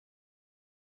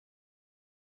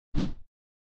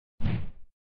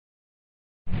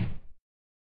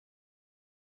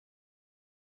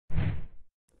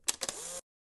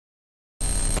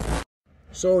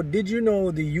So did you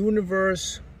know the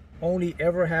universe only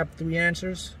ever have 3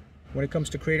 answers when it comes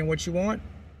to creating what you want?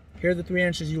 Here are the 3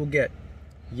 answers you will get.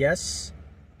 Yes,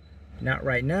 not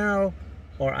right now,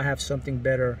 or I have something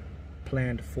better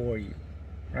planned for you,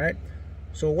 right?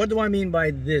 So what do I mean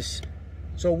by this?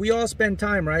 So we all spend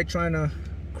time, right, trying to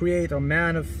create or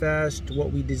manifest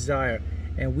what we desire,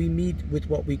 and we meet with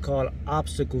what we call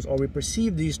obstacles, or we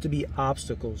perceive these to be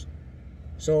obstacles.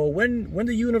 So when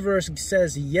the universe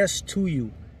says yes to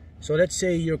you, so let's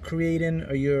say you're creating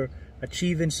or you're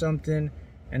achieving something,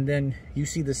 and then you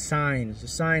see the signs. The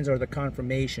signs are the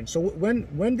confirmation. So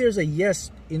when there's a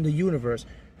yes in the universe,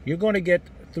 you're going to get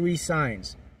 3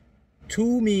 signs.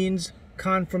 2 means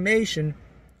confirmation.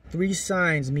 3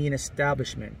 signs mean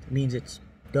establishment. It means it's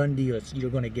done deal.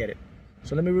 You're going to get it.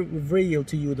 So let me reveal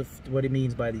to you what it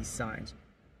means by these signs.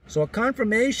 So a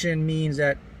confirmation means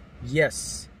that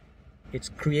yes, it's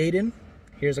creating.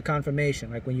 Here's a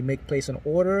confirmation. Like when you place an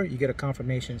order, you get a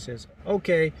confirmation that says,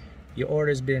 okay, your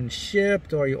order's been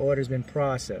shipped or your order's been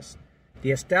processed.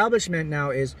 The establishment now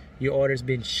is your order's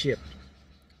been shipped.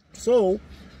 So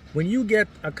when you get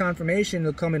a confirmation,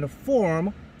 it'll come in the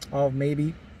form of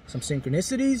maybe some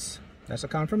synchronicities. That's a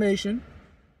confirmation.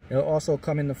 It'll also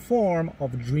come in the form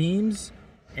of dreams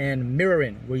and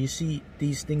mirroring, where you see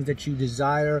these things that you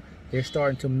desire, they're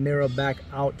starting to mirror back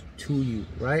out to you,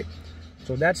 right?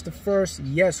 So that's the first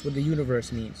yes what the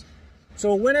universe means.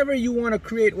 So whenever you want to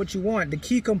create what you want, the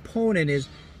key component is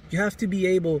you have to be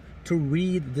able to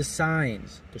read the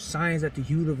signs that the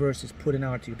universe is putting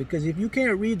out to you. Because if you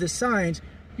can't read the signs,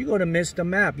 you're going to miss the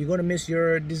map. You're going to miss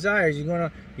your desires. You're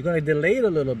going to delay it a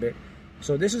little bit.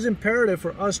 So this is imperative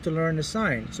for us to learn the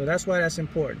signs. So that's why that's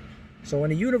important. So when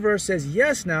the universe says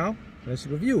yes now, let's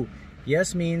review.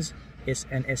 Yes means it's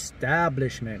an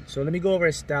establishment. So let me go over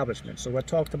establishment. So I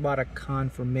talked about a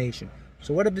confirmation.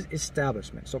 So what is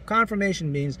establishment? So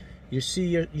confirmation means you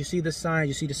see the signs,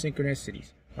 you see the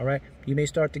synchronicities. All right. You may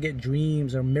start to get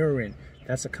dreams or mirroring.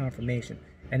 That's a confirmation.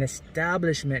 An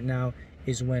establishment now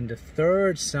is when the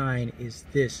 3rd sign is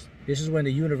this. This is when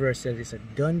the universe says it's a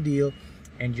done deal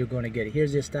and you're going to get it.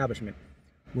 Here's the establishment.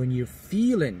 When your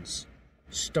feelings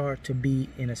start to be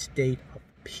in a state of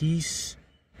peace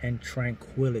and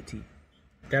tranquility.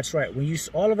 That's right. When you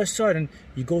all of a sudden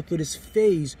you go through this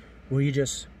phase where you're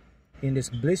just in this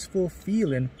blissful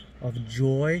feeling of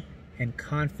joy and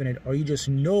confident, or you just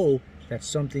know that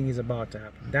something is about to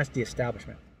happen. That's the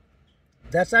establishment.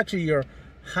 That's actually your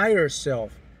higher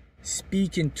self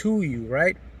speaking to you,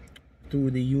 right? To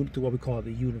what we call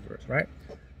the universe, right?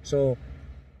 So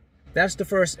that's the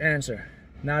first answer.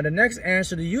 Now the next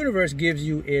answer the universe gives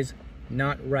you is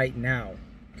not right now.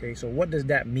 Okay, so what does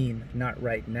that mean, not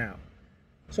right now?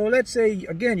 So let's say,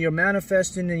 again, you're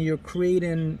manifesting and you're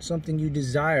creating something you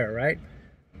desire, right?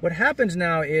 What happens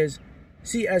now is,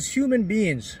 see, as human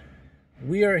beings,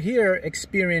 we are here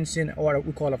experiencing what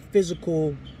we call a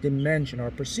physical dimension, or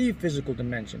a perceived physical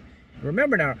dimension.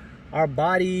 Remember now, our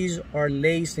bodies are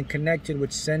laced and connected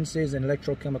with senses and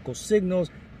electrochemical signals.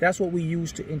 That's what we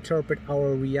use to interpret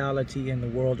our reality and the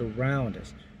world around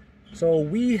us. So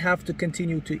we have to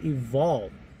continue to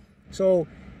evolve. So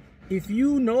if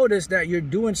you notice that you're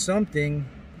doing something,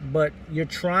 but you're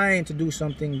trying to do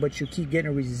something, but you keep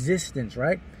getting resistance,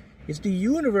 right? It's the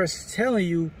universe telling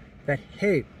you that,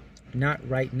 hey, not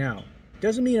right now.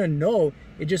 Doesn't mean a no.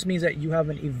 It just means that you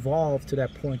haven't evolved to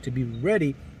that point to be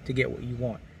ready to get what you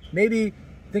want. Maybe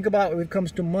think about when it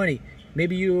comes to money.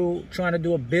 Maybe you're trying to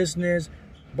do a business,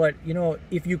 but you know,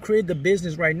 if you create the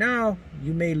business right now,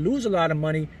 you may lose a lot of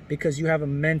money because you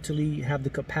haven't mentally have the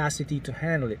capacity to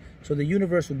handle it. So the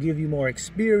universe will give you more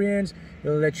experience.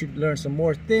 It'll let you learn some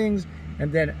more things.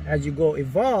 And then as you go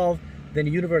evolve, then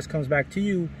the universe comes back to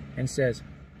you and says,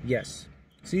 yes.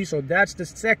 See, so that's the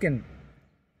second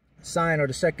sign, or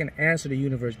the second answer the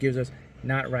universe gives us,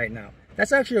 not right now.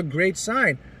 That's actually a great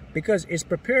sign, because it's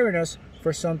preparing us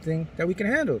for something that we can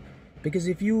handle. Because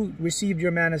if you received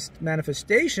your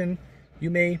manifestation, you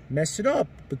may mess it up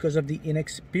because of the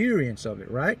inexperience of it,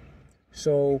 right?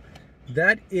 So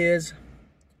that is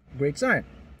a great sign.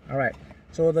 All right.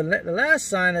 So the last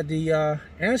sign that the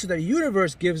answer that the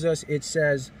universe gives us, it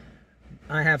says,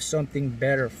 I have something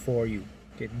better for you.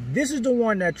 Okay. This is the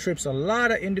one that trips a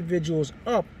lot of individuals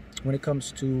up when it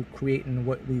comes to creating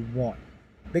what we want.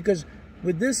 Because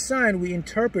with this sign, we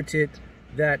interpret it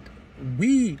that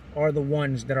we are the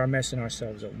ones that are messing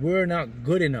ourselves up. We're not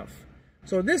good enough.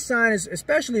 So this sign is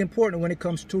especially important when it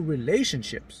comes to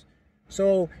relationships.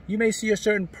 So you may see a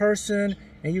certain person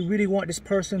and you really want this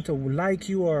person to like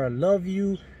you or love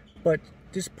you, but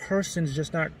this person's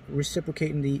just not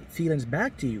reciprocating the feelings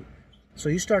back to you. So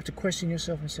you start to question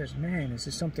yourself and says, man, is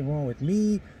there something wrong with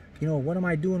me? You know, what am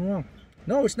I doing wrong?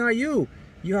 No, it's not you.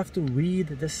 You have to read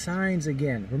the signs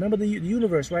again. Remember the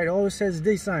universe, right? It always says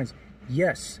these signs.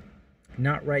 Yes,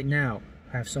 not right now.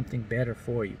 I have something better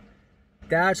for you.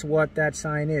 That's what that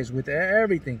sign is with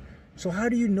everything. So how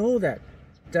do you know that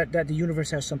the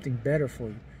universe has something better for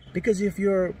you? Because if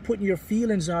you're putting your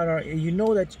feelings out, or you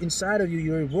know that inside of you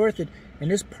you're worth it, and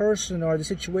this person or the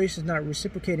situation is not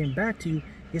reciprocating back to you,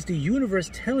 it's the universe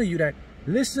telling you that,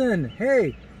 listen,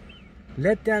 hey,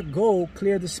 let that go,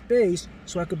 clear the space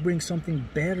so I could bring something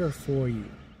better for you.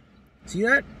 See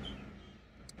that?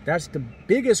 That's the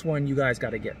biggest one you guys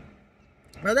got to get.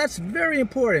 Now that's very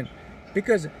important,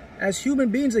 because as human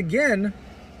beings, again,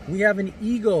 we have an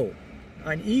ego.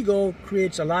 An ego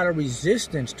creates a lot of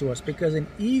resistance to us, because an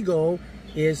ego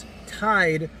is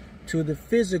tied to the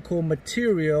physical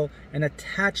material and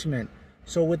attachment.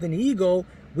 So with an ego,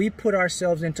 we put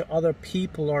ourselves into other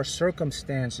people or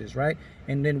circumstances, right?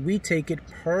 And then we take it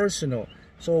personal.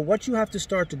 So what you have to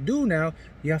start to do now,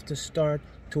 you have to start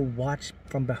to watch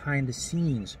from behind the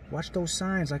scenes. Watch those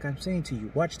signs, like I'm saying to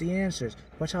you. Watch the answers.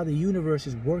 Watch how the universe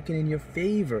is working in your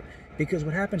favor. Because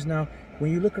what happens now,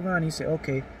 when you look around and you say,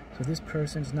 okay, so this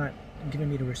person's not giving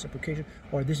me the reciprocation,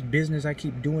 or this business, I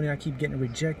keep doing it, I keep getting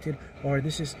rejected, or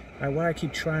this is why I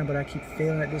keep trying but I keep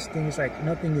failing at this thing, it's like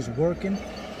nothing is working.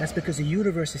 That's because the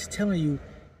universe is telling you,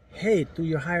 hey, through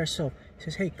your higher self, it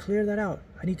says, hey, clear that out.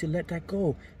 I need to let that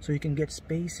go so you can get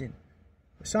space in.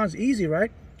 It sounds easy,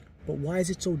 right? But why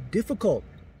is it so difficult?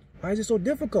 Why is it so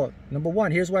difficult? Number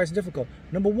one, here's why it's difficult.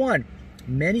 Number one,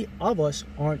 many of us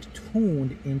aren't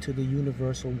tuned into the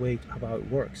universal way of how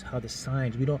it works, how the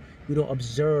signs, we don't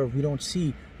observe, we don't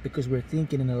see, because we're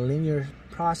thinking in a linear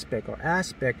prospect or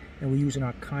aspect, and we're using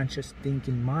our conscious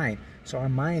thinking mind. So our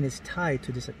mind is tied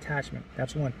to this attachment.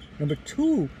 That's one. Number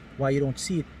two, why you don't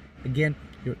see it, again,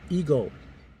 your ego.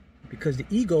 Because the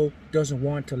ego doesn't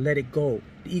want to let it go.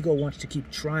 The ego wants to keep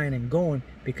trying and going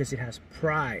because it has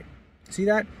pride. See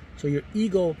that? So your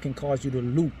ego can cause you to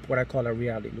loop, what I call a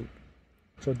reality loop.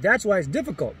 So that's why it's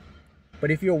difficult.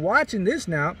 But if you're watching this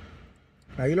now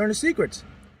you learn the secrets.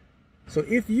 So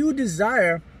if you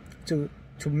desire to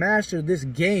master this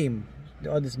game,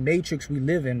 or this matrix we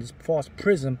live in, this false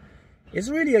prism, it's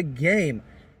really a game.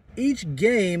 Each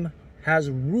game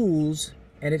has rules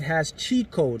and it has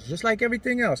cheat codes, just like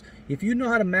everything else. If you know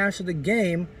how to master the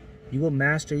game, you will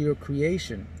master your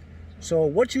creation. So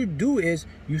what you do is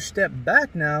you step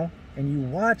back now and you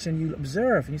watch and you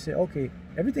observe and you say, okay,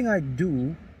 everything I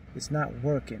do is not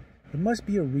working. It must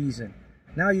be a reason.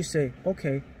 Now you say,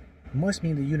 okay, it must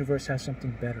mean the universe has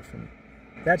something better for me.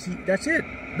 That's it.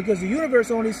 Because the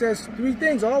universe only says three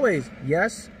things always.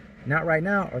 Yes, not right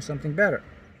now, or something better.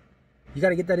 You got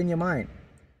to get that in your mind.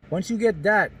 Once you get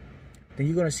that, then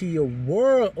you're going to see your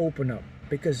world open up.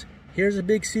 Because here's a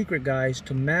big secret, guys.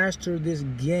 To master this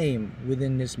game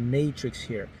within this matrix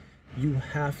here, you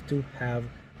have to have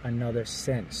another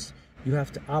sense. You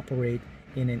have to operate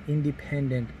in an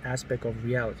independent aspect of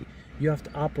reality. You have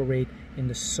to operate in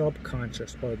the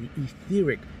subconscious or the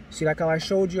etheric. See, like how I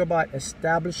showed you about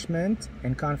establishment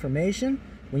and confirmation?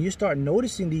 When you start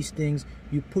noticing these things,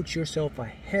 you put yourself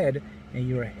ahead and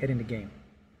you're ahead in the game.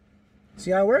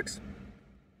 See how it works?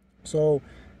 So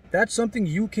that's something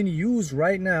you can use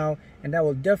right now, and that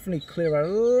will definitely clear a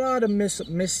lot of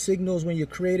missed signals when you're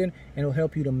creating, and it'll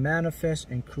help you to manifest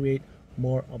and create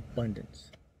more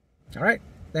abundance. All right,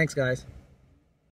 thanks guys.